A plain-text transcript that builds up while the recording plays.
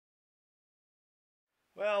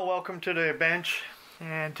Well, welcome to the bench,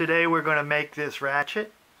 and today we're going to make this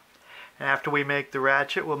ratchet. And after we make the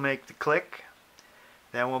ratchet, we'll make the click,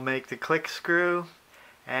 then we'll make the click screw,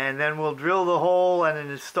 and then we'll drill the hole and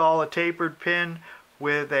install a tapered pin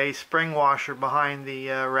with a spring washer behind the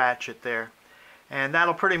ratchet there. And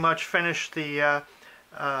that'll pretty much finish the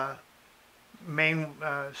main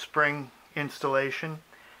spring installation.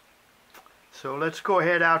 So let's go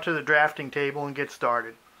ahead out to the drafting table and get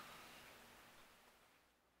started.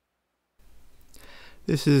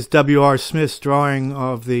 This is W.R. Smith's drawing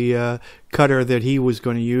of the cutter that he was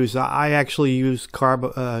going to use. I actually use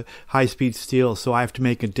high-speed steel, so I have to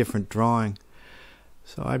make a different drawing.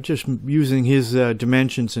 So I'm just using his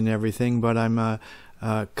dimensions and everything, but I'm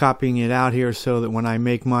copying it out here so that when I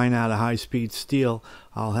make mine out of high-speed steel,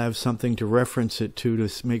 I'll have something to reference it to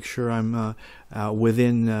make sure I'm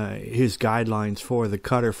within his guidelines for the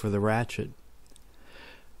cutter for the ratchet.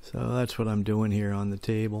 So that's what I'm doing here on the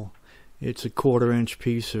table. It's a 1/4-inch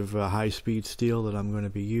piece of high-speed steel that I'm going to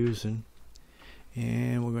be using,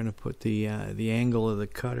 and we're going to put the angle of the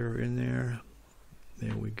cutter in there.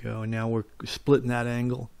 There we go. Now we're splitting that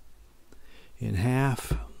angle in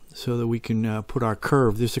half so that we can put our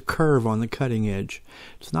curve. There's a curve on the cutting edge.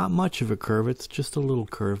 It's not much of a curve. It's just a little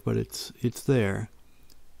curve, but it's there.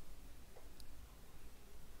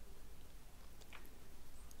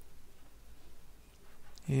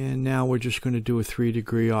 And now we're just going to do a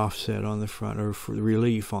 3-degree offset on the front, or for the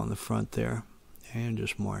relief on the front there, and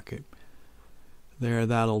just mark it. There,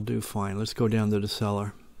 that'll do fine. Let's go down to the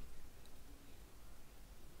cellar.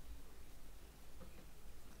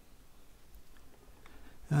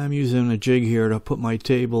 I'm using a jig here to put my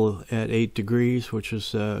table at 8 degrees, which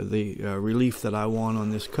is the relief that I want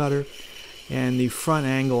on this cutter. And the front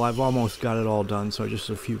angle, I've almost got it all done, so just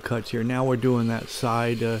a few cuts here. Now we're doing that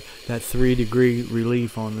side, that 3-degree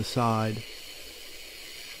relief on the side.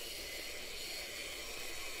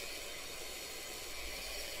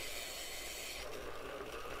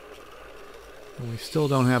 And we still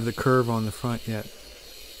don't have the curve on the front yet.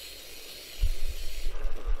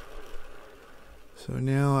 So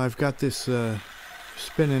now I've got this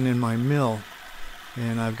spinning in my mill.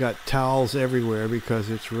 And I've got towels everywhere because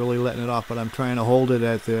it's really letting it off, but I'm trying to hold it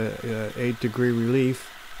at the 8-degree relief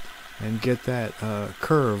and get that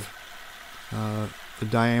curve. The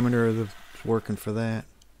diameter of the working for that.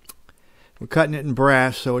 We're cutting it in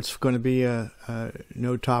brass, so it's going to be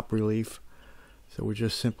no top relief. So we're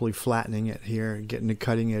just simply flattening it here and getting the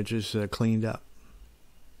cutting edges cleaned up.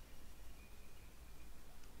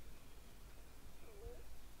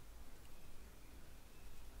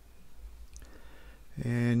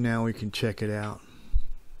 And now we can check it out.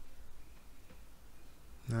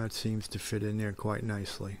 Now it seems to fit in there quite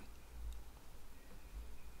nicely.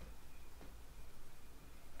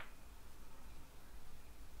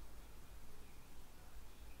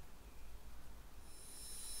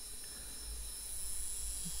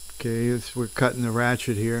 Okay, we're cutting the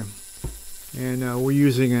ratchet here. And we're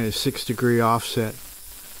using a 6-degree offset.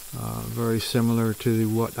 Very similar to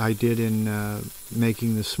what I did in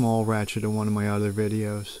making the small ratchet in one of my other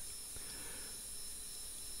videos.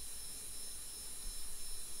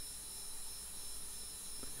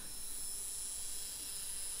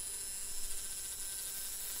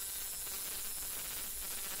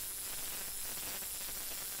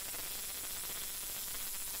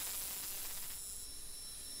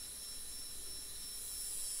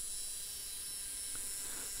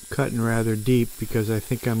 Cutting rather deep because I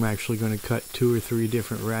think I'm actually going to cut 2 or 3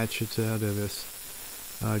 different ratchets out of this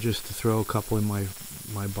just to throw a couple in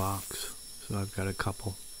my box. So I've got a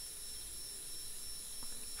couple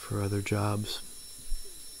for other jobs.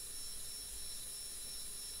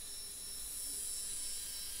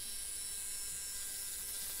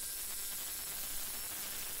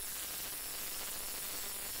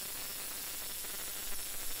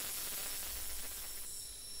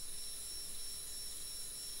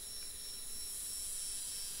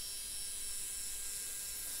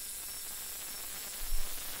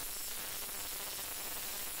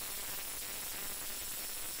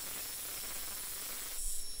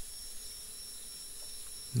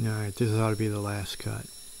 Alright, this ought to be the last cut.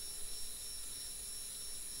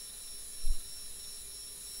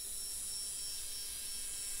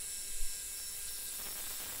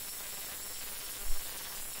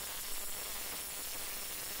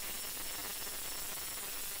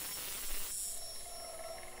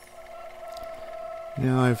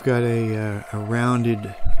 Now I've got a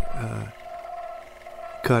rounded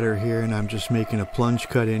cutter here, and I'm just making a plunge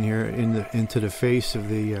cut in here into the face of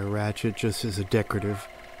the ratchet, just as a decorative,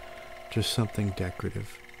 just something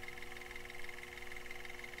decorative.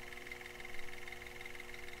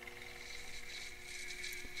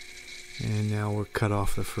 And now we'll cut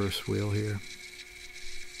off the first wheel here.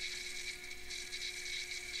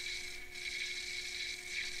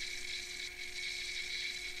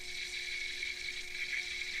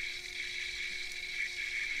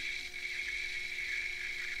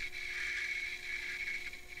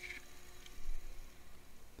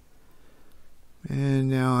 And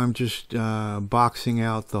now I'm just boxing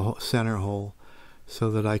out the center hole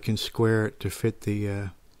so that I can square it to fit the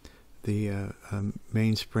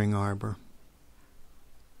mainspring arbor.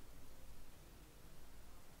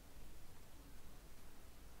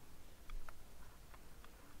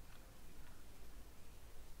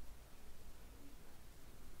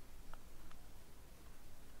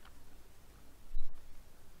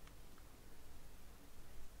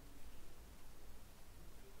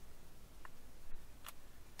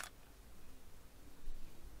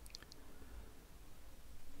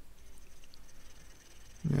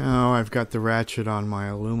 Now I've got the ratchet on my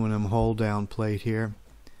aluminum hold down plate here,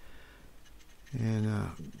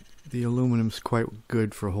 and the aluminum's quite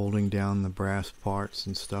good for holding down the brass parts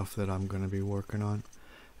and stuff that I'm going to be working on.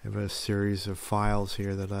 I have a series of files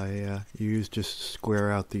here that I use just to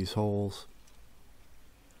square out these holes.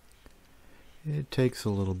 It takes a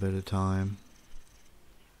little bit of time.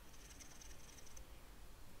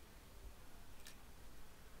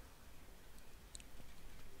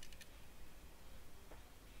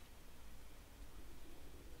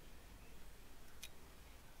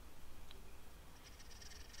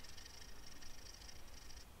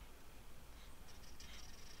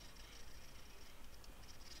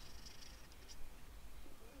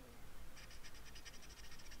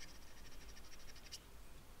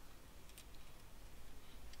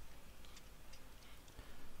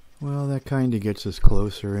 Well, that kind of gets us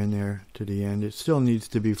closer in there to the end. It still needs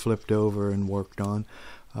to be flipped over and worked on,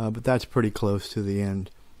 but that's pretty close to the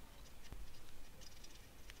end.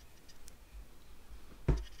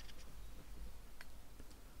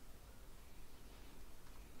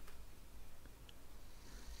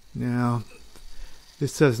 Now,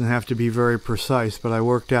 this doesn't have to be very precise, but I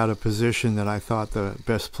worked out a position that I thought the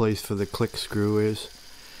best place for the click screw is.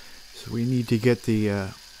 So we need to get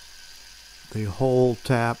the hole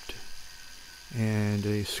tapped and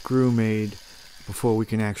a screw made before we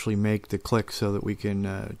can actually make the click, so that we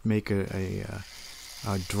can make a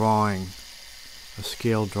drawing, a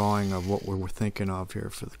scale drawing of what we're thinking of here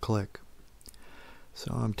for the click.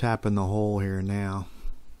 So I'm tapping the hole here now.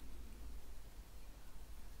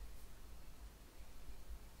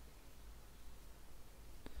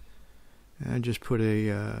 I just put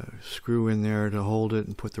a screw in there to hold it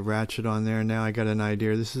and put the ratchet on there. Now I got an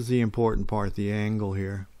idea. This is the important part, the angle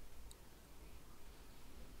here.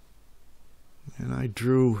 And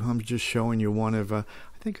I'm just showing you one of, I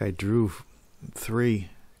think I drew 3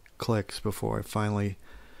 clicks before I finally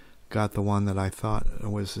got the one that I thought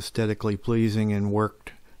was aesthetically pleasing and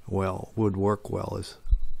worked well, would work well.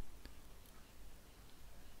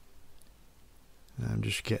 I'm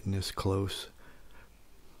just getting this close.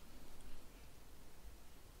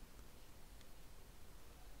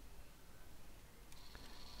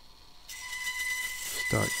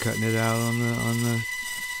 Start cutting it out on the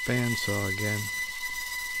bandsaw again.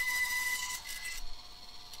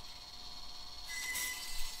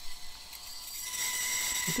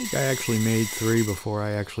 I think I actually made 3 before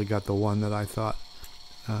I actually got the one that I thought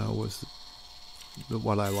was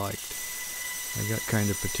what I liked. I got kind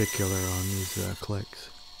of particular on these clicks.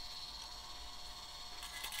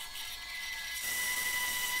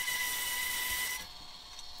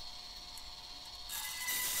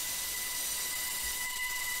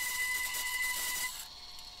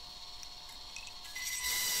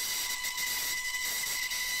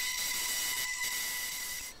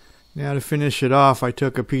 Now to finish it off, I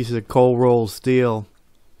took a piece of cold rolled steel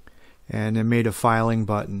and I made a filing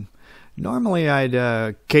button. Normally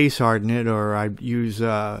I'd case harden it, or I'd use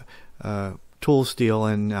tool steel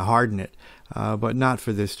and harden it, but not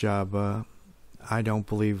for this job. I don't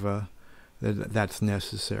believe that's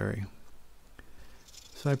necessary.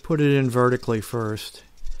 So I put it in vertically first,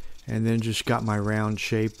 and then just got my round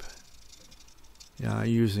shape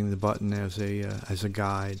using the button as a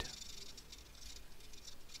guide.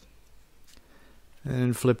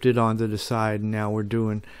 And flipped it onto the side, and now we're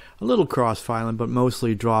doing a little cross filing, but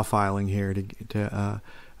mostly draw filing here to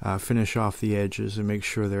finish off the edges and make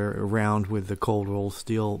sure they're round with the cold rolled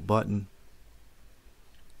steel button.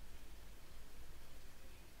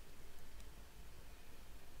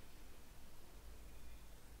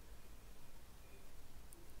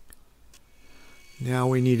 Now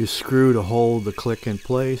we need a screw to hold the click in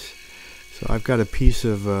place. So I've got a piece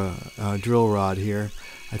of drill rod here.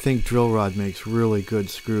 I think drill rod makes really good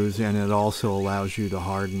screws, and it also allows you to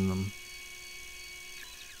harden them.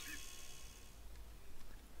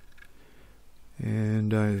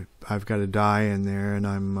 And I've got a die in there, and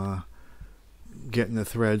I'm getting the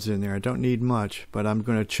threads in there. I don't need much, but I'm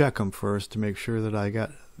going to check them first to make sure that I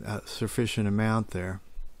got a sufficient amount there.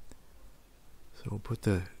 So we'll put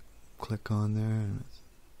the click on there and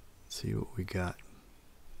see what we got.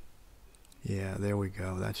 Yeah, there we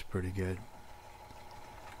go. That's pretty good.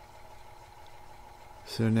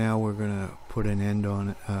 So now we're going to put an end on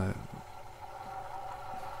it.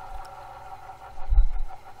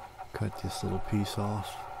 Cut this little piece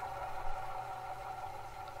off.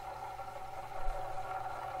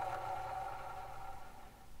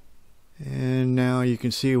 And now you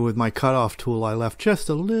can see with my cutoff tool I left just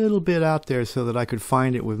a little bit out there so that I could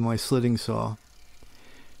find it with my slitting saw.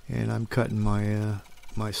 And I'm cutting my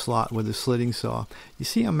my slot with the slitting saw. You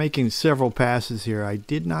see I'm making several passes here. I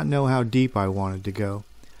did not know how deep I wanted to go.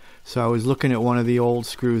 So I was looking at one of the old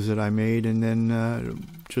screws that I made and then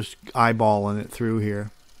just eyeballing it through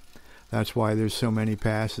here. That's why there's so many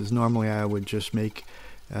passes. Normally I would just make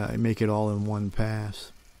it all in one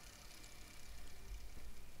pass.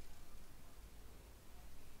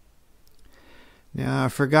 Now I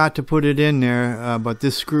forgot to put it in there, but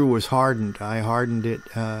this screw was hardened. I hardened it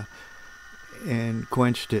and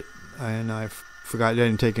quenched it, and I forgot I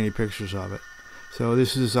didn't take any pictures of it. So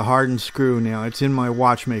this is a hardened screw now. It's in my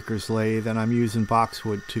watchmaker's lathe, and I'm using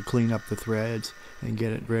boxwood to clean up the threads and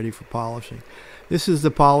get it ready for polishing. This is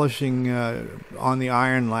the polishing on the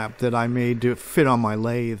iron lap that I made to fit on my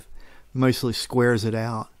lathe. Mostly squares it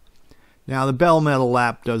out. Now the bell metal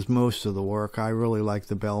lap does most of the work. I really like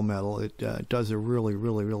the bell metal. It does a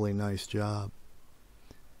really nice job.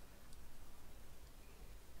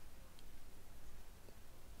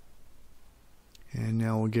 And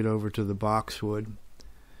now we'll get over to the boxwood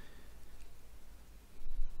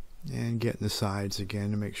and get in the sides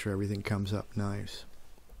again to make sure everything comes up nice.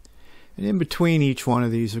 And in between each one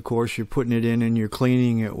of these, of course, you're putting it in and you're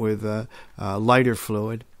cleaning it with lighter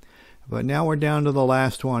fluid. But now we're down to the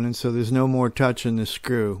last one, and so there's no more touching the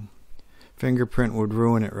screw. Fingerprint would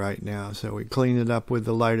ruin it right now, so we clean it up with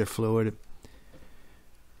the lighter fluid.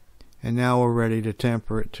 And now we're ready to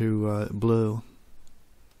temper it to blue.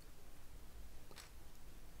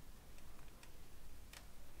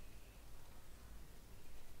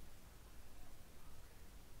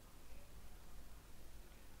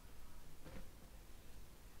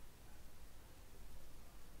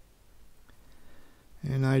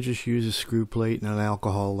 And I just use a screw plate and an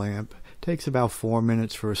alcohol lamp. It takes about 4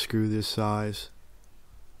 minutes for a screw this size.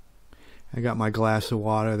 I got my glass of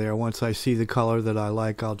water there. Once I see the color that I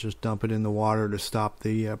like, I'll just dump it in the water to stop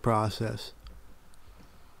the process.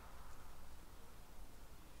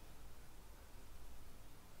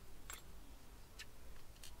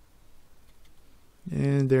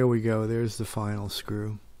 And there we go. There's the final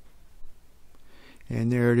screw.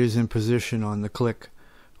 And there it is in position on the click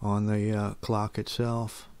on the clock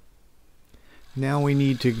itself. Now we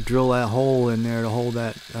need to drill that hole in there to hold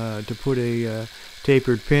that, to put a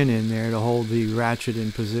tapered pin in there to hold the ratchet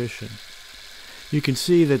in position. You can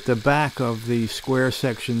see that the back of the square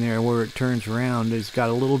section there where it turns around has got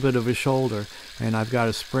a little bit of a shoulder, and I've got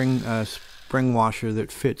a spring washer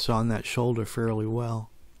that fits on that shoulder fairly well.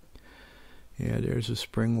 Yeah, there's a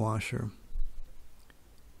spring washer.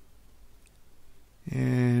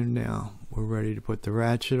 And now we're ready to put the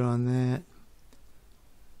ratchet on that.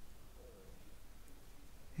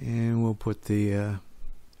 And we'll put the,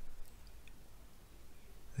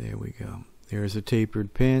 there we go. There's a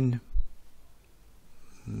tapered pin.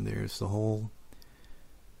 And there's the hole.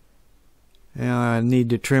 Now I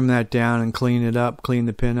need to trim that down and clean it up, clean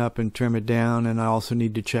the pin up and trim it down. And I also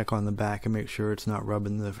need to check on the back and make sure it's not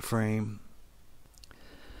rubbing the frame.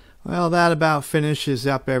 Well, that about finishes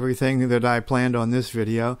up everything that I planned on this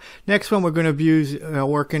video. Next one we're going to be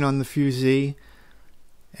working on the fusee,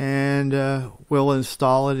 and we'll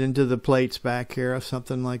install it into the plates back here, or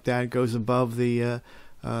something like that. It goes above the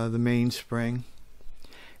mainspring.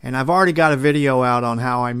 And I've already got a video out on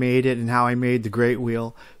how I made it and how I made the great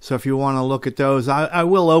wheel. So if you want to look at those, I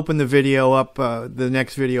will open the video up, the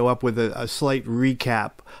next video up with a slight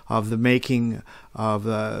recap of the making of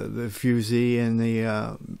the fusee and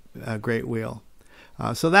the great wheel.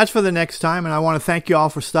 So that's for the next time, and I want to thank you all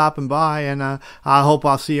for stopping by, and I hope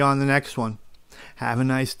I'll see you on the next one. Have a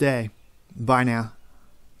nice day. Bye now.